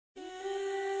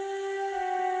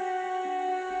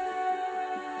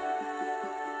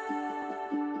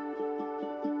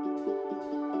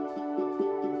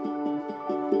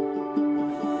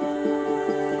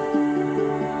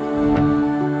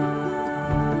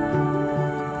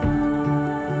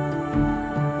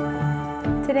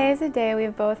Today is a day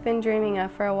we've both been dreaming of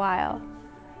for a while.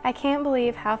 I can't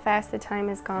believe how fast the time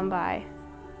has gone by.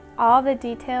 All the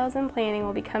details and planning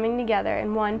will be coming together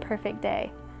in one perfect day.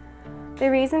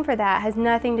 The reason for that has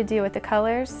nothing to do with the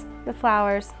colors, the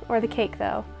flowers, or the cake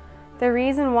though. The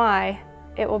reason why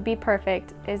it will be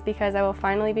perfect is because I will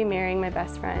finally be marrying my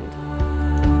best friend.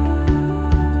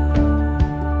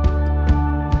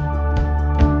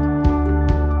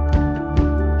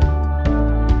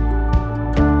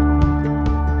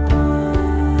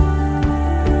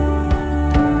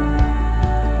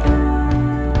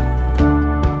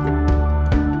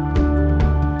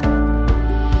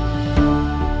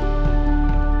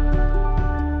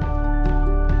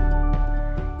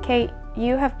 Kate,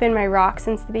 you have been my rock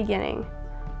since the beginning.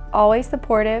 Always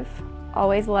supportive,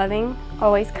 always loving,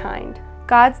 always kind.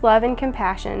 God's love and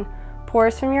compassion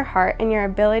pours from your heart, and your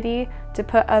ability to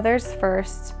put others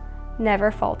first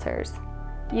never falters.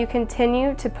 You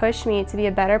continue to push me to be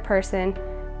a better person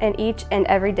in each and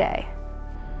every day.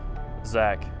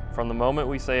 Zach, from the moment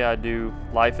we say I do,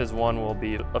 life as one will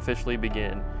be officially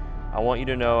begin. I want you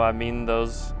to know I mean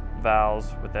those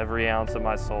vows with every ounce of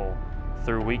my soul.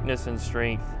 Through weakness and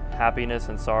strength, happiness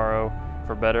and sorrow,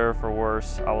 for better or for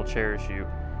worse, I will cherish you.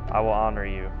 I will honor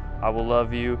you. I will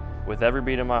love you with every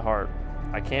beat of my heart.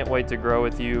 I can't wait to grow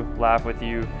with you, laugh with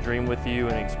you, dream with you,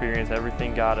 and experience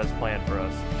everything God has planned for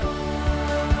us.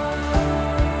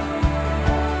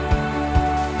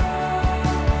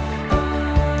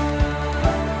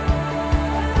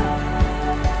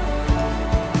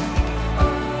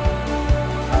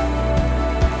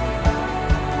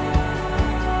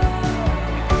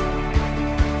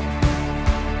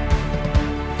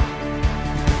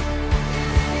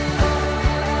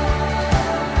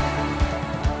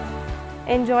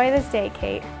 Enjoy this day,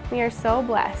 Kate. We are so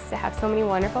blessed to have so many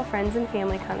wonderful friends and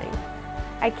family coming.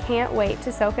 I can't wait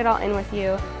to soak it all in with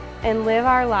you and live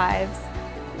our lives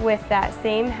with that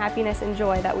same happiness and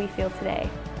joy that we feel today.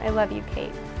 I love you,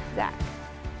 Kate. Zach.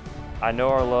 I know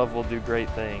our love will do great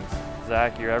things.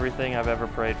 Zach, you're everything I've ever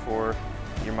prayed for.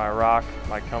 You're my rock,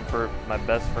 my comfort, my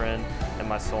best friend, and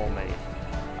my soulmate.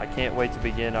 I can't wait to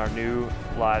begin our new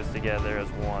lives together as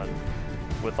one.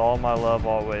 With all my love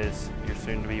always, your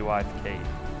soon-to-be wife, Kate.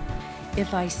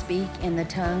 If I speak in the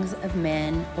tongues of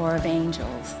men or of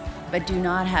angels, but do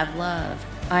not have love,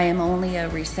 I am only a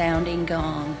resounding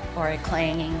gong or a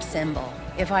clanging cymbal.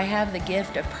 If I have the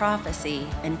gift of prophecy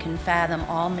and can fathom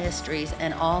all mysteries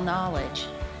and all knowledge,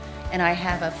 and I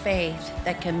have a faith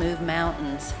that can move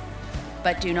mountains,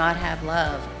 but do not have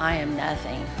love, I am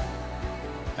nothing.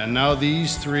 And now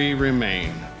these three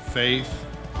remain: faith,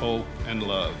 hope, and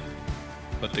love.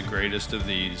 But the greatest of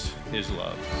these is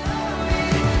love.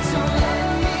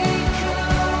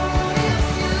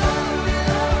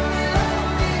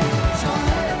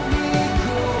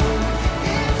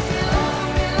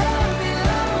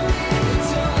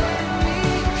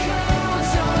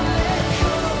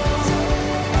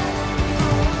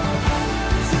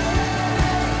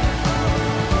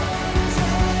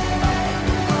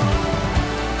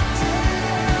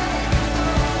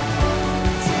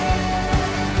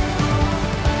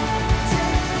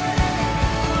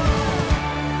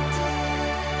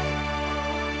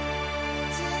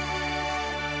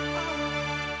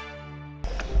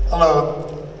 Hello,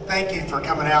 thank you for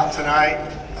coming out tonight.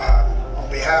 On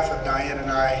behalf of Diane and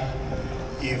I,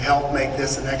 you've helped make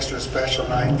this an extra special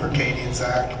night for Katie and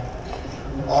Zach.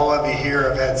 All of you here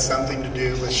have had something to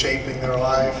do with shaping their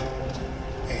life,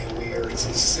 and we are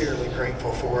sincerely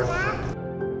grateful for it.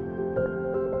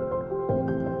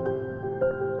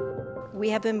 We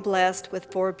have been blessed with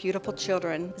 4 beautiful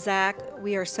children. Zach,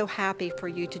 we are so happy for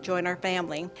you to join our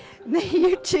family. May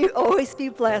you two always be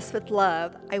blessed with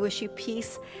love. I wish you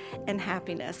peace and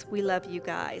happiness. We love you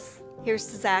guys. Here's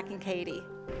to Zach and Katie.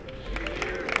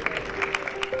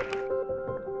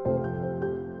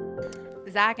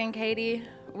 Zach and Katie,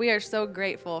 we are so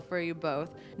grateful for you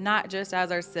both, not just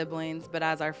as our siblings, but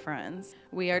as our friends.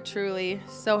 We are truly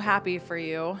so happy for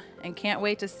you and can't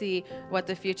wait to see what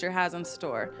the future has in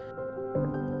store.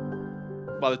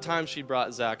 By the time she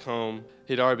brought Zach home,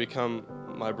 he'd already become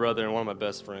my brother and one of my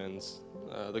best friends.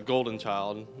 The golden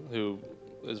child, who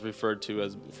is referred to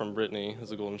as from Brittany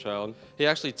as a golden child. He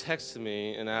actually texted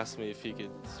me and asked me if he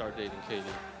could start dating Katie.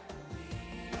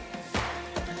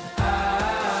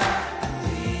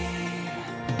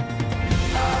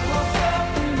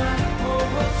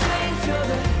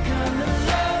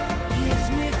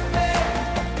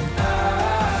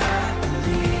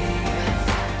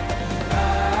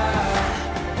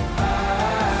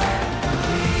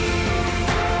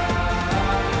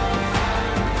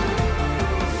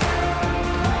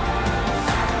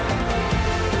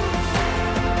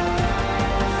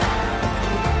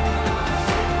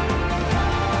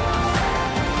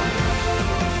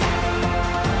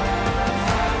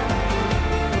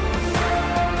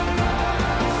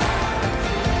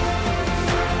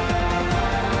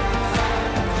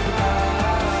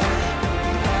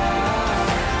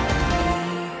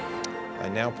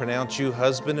 pronounce you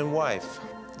husband and wife.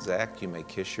 Zach, you may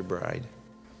kiss your bride.